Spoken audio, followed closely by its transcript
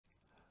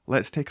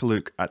Let's take a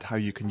look at how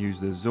you can use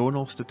the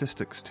zonal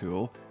statistics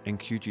tool in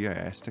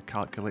QGIS to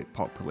calculate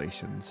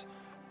populations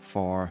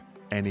for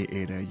any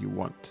area you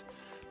want.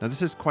 Now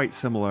this is quite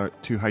similar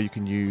to how you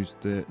can use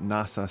the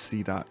NASA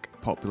CDAC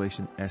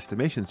population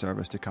estimation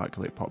service to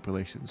calculate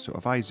populations. So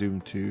if I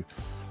zoom to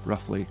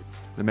roughly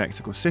the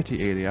Mexico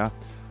City area,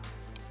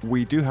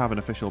 we do have an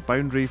official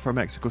boundary for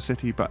Mexico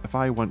City, but if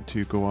I want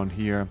to go on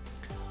here,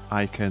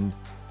 I can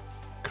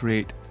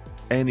create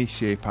any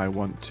shape I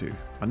want to.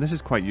 And this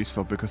is quite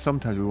useful because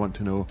sometimes we want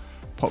to know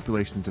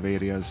populations of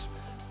areas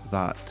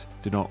that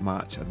do not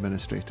match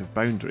administrative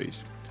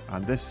boundaries.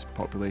 And this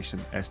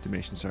population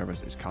estimation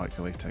service is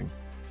calculating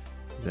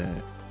the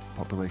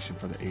population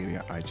for the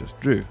area I just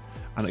drew.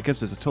 And it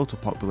gives us a total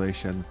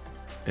population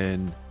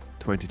in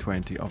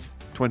 2020 of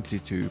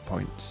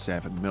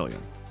 22.7 million.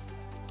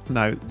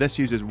 Now, this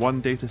uses one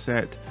data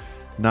set,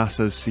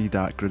 NASA's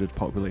CDAC gridded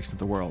population of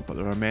the world, but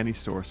there are many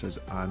sources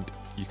and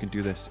you can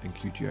do this in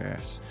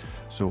QGIS.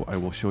 So I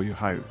will show you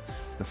how.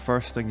 The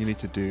first thing you need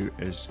to do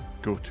is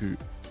go to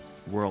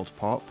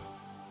WorldPop,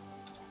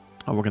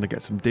 and we're going to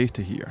get some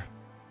data here.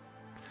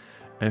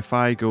 If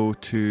I go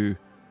to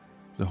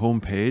the home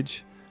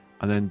page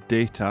and then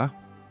data,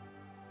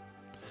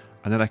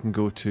 and then I can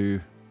go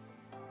to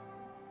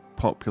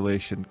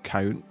population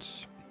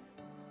counts,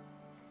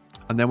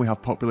 and then we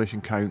have population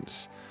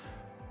counts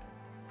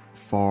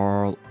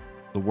for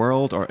the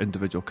world or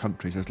individual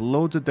countries. There's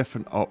loads of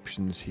different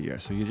options here,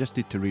 so you just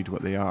need to read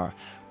what they are.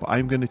 But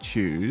I'm going to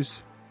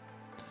choose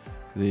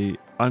the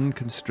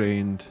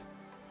unconstrained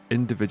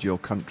individual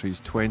countries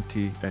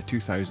 2000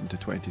 to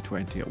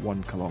 2020 at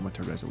 1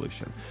 kilometer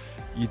resolution.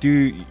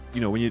 You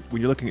know, when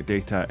you're looking at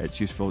data, it's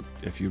useful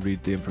if you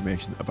read the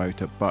information about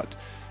it, but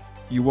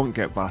you won't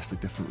get vastly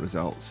different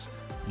results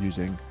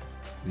using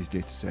these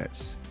data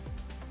sets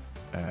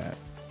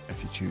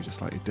if you choose a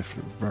slightly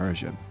different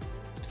version.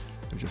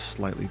 They're just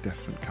slightly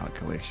different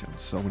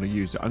calculations. So I'm going to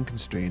use the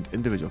unconstrained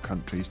individual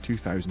countries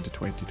 2000 to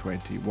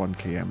 2020 1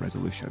 km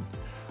resolution.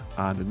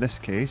 And in this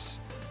case,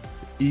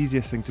 the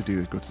easiest thing to do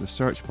is go to the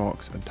search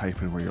box and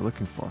type in where you're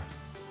looking for.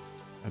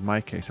 In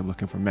my case, I'm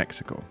looking for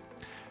Mexico.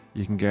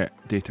 You can get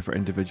data for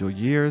individual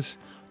years,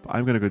 but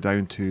I'm going to go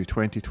down to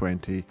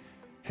 2020,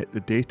 hit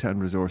the data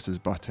and resources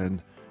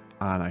button,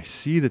 and I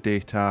see the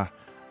data,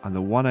 and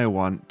the one I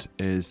want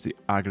is the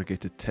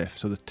aggregated TIFF.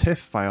 So the TIFF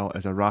file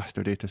is a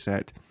raster data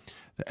set.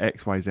 The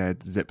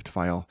XYZ zipped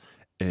file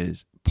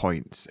is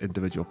points,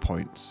 individual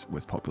points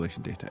with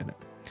population data in it.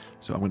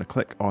 So I'm going to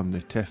click on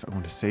the TIFF. I'm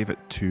going to save it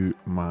to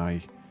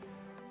my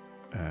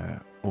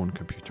own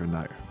computer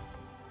now.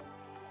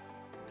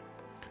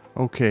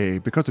 Okay,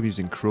 because I'm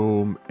using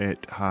Chrome,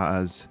 it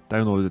has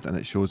downloaded and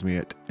it shows me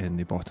it in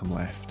the bottom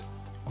left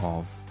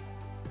of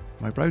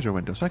my browser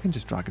window. So I can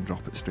just drag and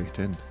drop it straight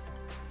in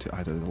to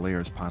either the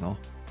layers panel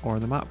or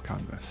the map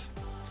canvas.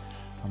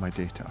 And my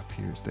data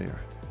appears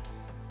there.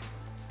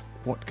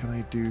 What can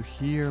I do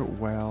here?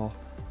 Well,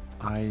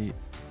 I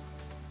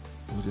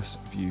will just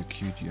view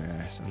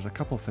QGIS. There's a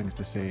couple of things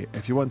to say.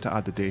 If you want to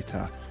add the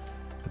data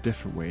a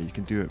different way, you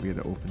can do it via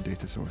the Open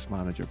Data Source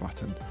Manager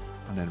button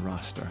and then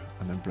raster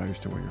and then browse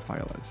to where your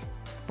file is.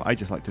 But I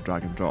just like to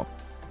drag and drop.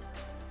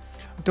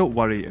 Don't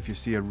worry if you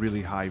see a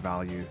really high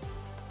value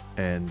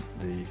in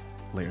the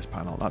layers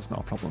panel, that's not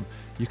a problem.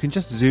 You can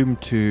just zoom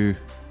to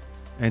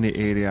any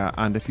area,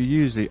 and if you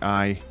use the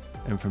eye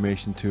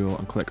information tool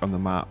and click on the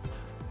map,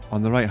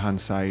 on the right hand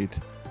side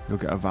you'll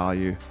get a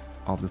value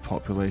of the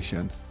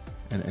population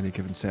in any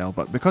given cell.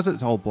 But because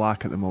it's all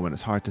black at the moment,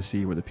 it's hard to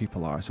see where the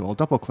people are, so I'll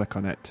double click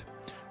on it.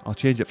 I'll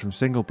change it from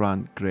single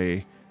band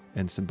grey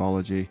in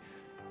symbology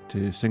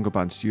to single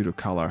band pseudo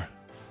color.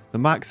 The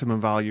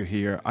maximum value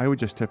here, I would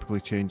just typically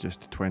change this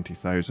to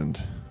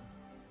 20,000,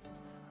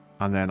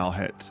 and then I'll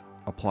hit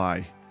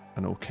apply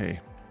and OK.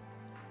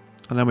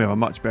 And then we have a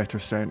much better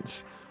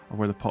sense of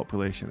where the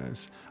population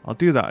is. I'll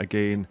do that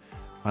again,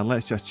 and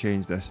let's just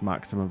change this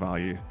maximum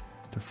value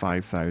to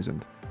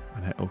 5,000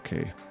 and hit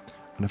OK.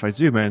 And if I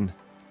zoom in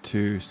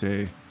to,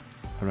 say,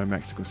 around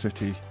Mexico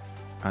City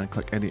and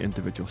click any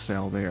individual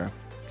cell there,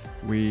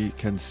 we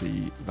can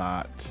see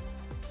that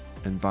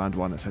in band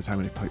 1 it says how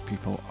many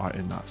people are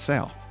in that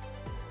cell.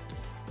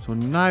 So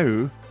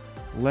now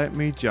let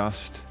me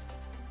just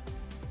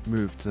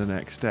move to the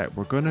next step.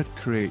 We're going to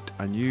create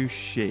a new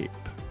shape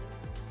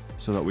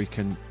so that we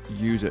can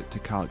use it to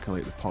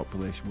calculate the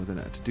population within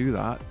it. To do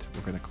that,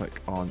 we're going to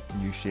click on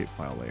new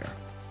shapefile layer.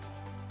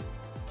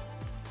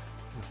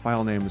 The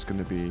file name is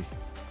going to be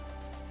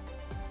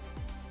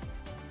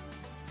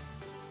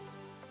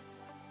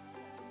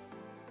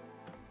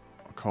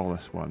I'll call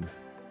this one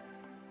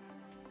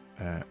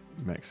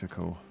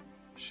Mexico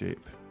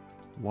shape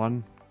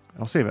 1.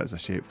 I'll save it as a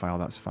shapefile,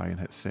 that's fine,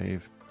 hit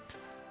save.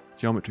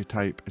 Geometry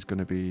type is going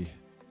to be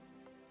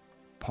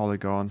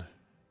polygon.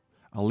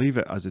 I'll leave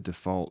it as a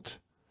default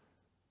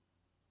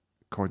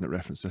coordinate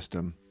reference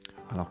system,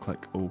 and I'll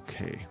click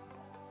OK.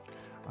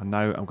 And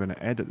now I'm going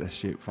to edit this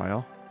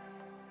shapefile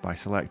by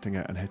selecting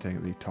it and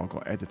hitting the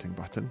toggle editing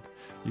button.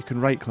 You can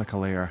right click a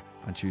layer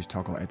and choose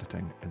toggle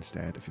editing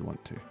instead if you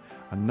want to.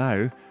 And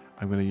now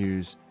I'm going to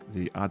use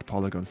the Add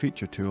Polygon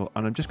Feature tool,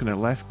 and I'm just going to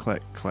left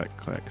click, click,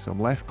 click. So I'm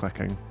left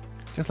clicking,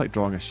 just like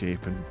drawing a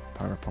shape in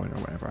PowerPoint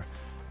or whatever.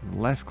 I'm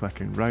left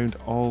clicking round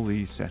all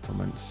these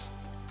settlements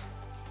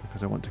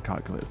because I want to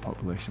calculate the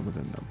population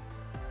within them.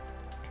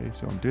 Okay,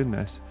 so I'm doing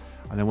this,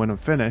 and then when I'm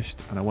finished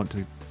and I want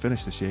to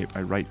finish the shape,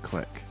 I right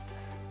click.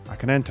 I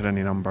can enter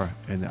any number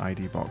in the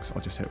ID box.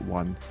 I'll just hit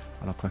 1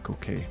 and I'll click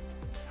OK.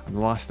 And the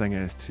last thing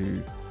is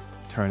to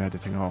turn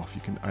editing off.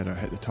 You can either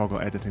hit the toggle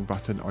editing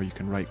button, or you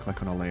can right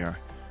click on a layer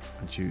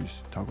and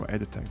choose toggle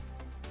editing.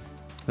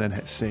 Then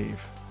hit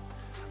save.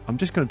 I'm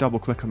just going to double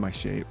click on my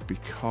shape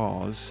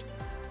because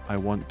I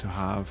want to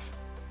have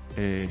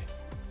a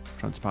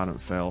transparent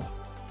fill,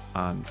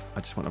 and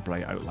I just want a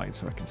bright outline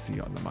so I can see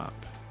it on the map.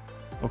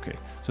 Okay,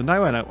 so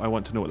now I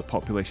want to know what the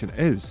population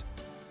is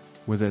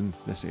within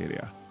this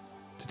area.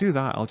 To do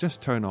that, I'll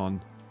just turn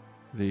on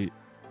the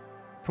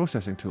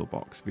processing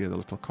toolbox via the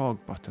little cog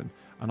button,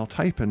 and I'll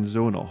type in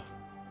zonal.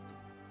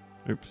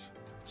 Oops,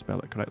 spell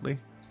it correctly.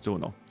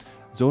 Zonal.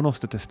 Zonal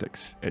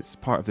statistics. It's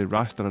part of the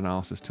raster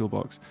analysis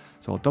toolbox.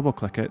 So I'll double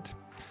click it.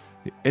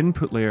 The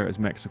input layer is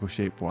Mexico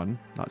shape 1.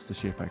 That's the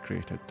shape I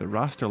created. The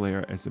raster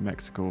layer is the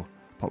Mexico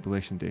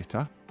population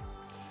data.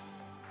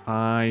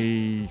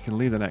 I can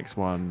leave the next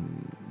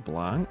one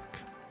blank,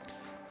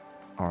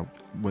 or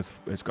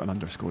it's got an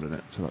underscore in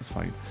it, so that's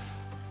fine.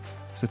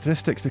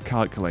 Statistics to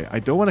calculate. I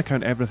don't want to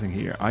count everything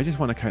here. I just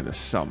want to count the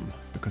sum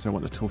because I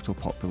want the total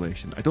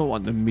population. I don't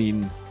want the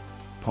mean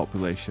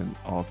population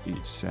of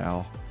each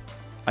cell.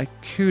 I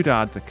could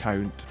add the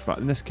count, but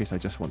in this case I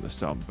just want the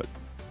sum. But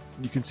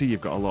you can see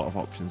you've got a lot of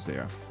options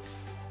there.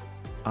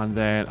 And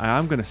then I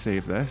am going to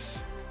save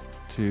this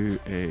to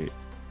a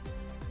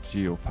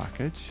geo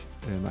package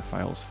in my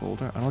files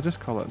folder, and I'll just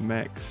call it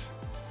Mex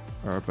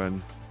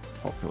Urban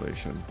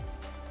Population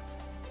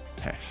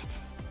Test.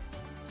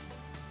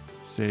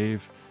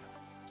 Save.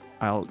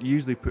 I'll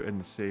usually put in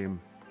the same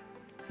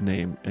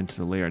name into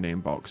the layer name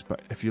box,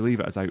 but if you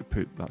leave it as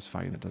output, that's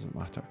fine, it doesn't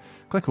matter.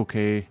 Click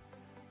OK,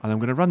 and I'm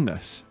going to run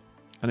this,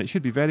 and it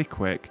should be very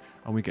quick,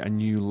 and we get a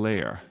new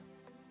layer.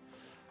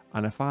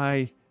 And if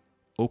I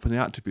open the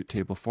attribute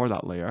table for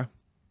that layer,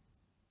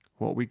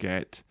 what we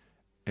get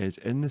is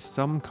in the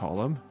sum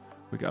column,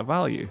 we get a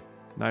value.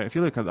 Now, if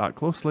you look at that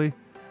closely,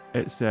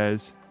 it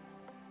says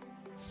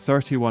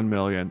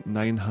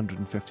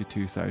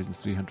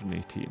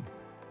 31,952,318.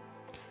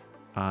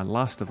 And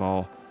last of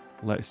all,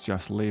 let's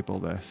just label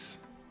this.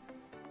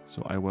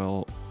 So I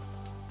will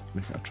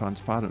make it a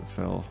transparent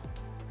fill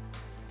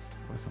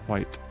with a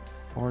white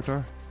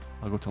border.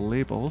 I'll go to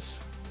labels,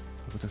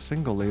 I'll go to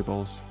single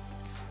labels,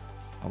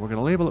 and we're going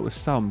to label it with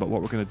sum, but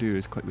what we're going to do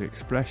is click the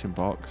expression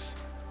box,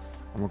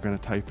 and we're going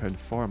to type in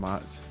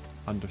format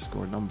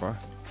underscore number,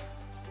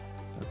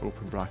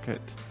 open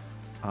bracket,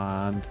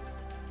 and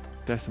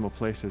decimal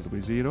places will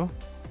be 0.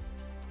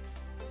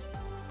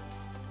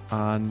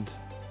 And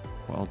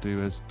what I'll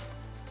do is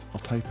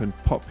I'll type in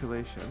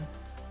population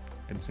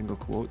in single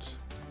quotes,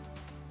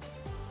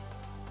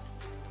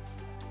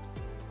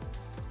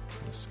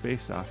 a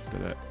space after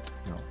it,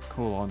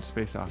 colon,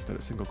 space after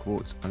it, single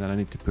quotes, and then I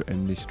need to put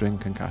in the string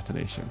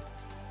concatenation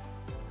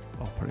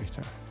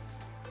operator,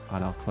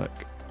 and I'll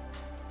click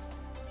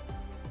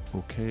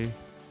OK.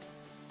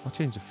 I'll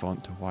change the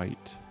font to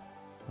white,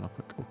 and I'll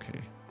click OK.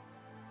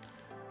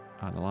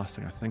 And the last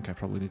thing I think I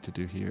probably need to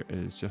do here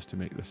is just to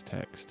make this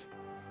text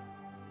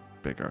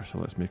bigger. So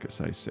let's make it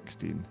size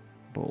 16,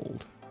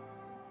 bold.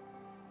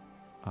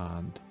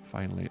 And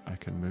finally, I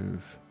can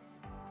move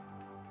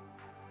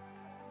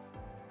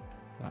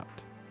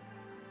that.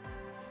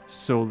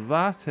 So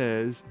that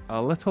is a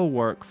little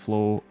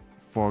workflow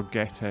for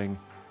getting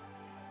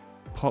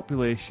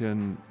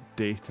population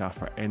data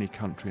for any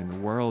country in the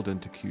world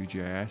into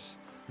QGIS,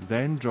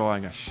 then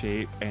drawing a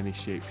shape, any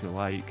shape you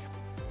like,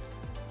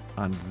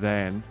 and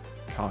then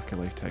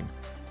calculating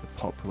the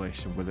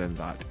population within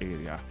that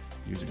area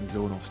using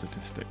zonal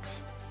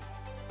statistics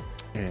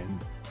in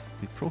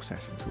the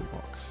processing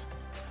toolbox.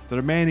 There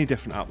are many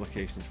different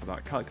applications for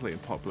that. Calculating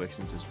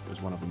populations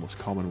is one of the most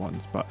common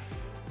ones, but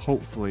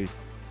hopefully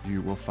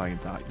you will find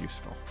that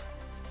useful.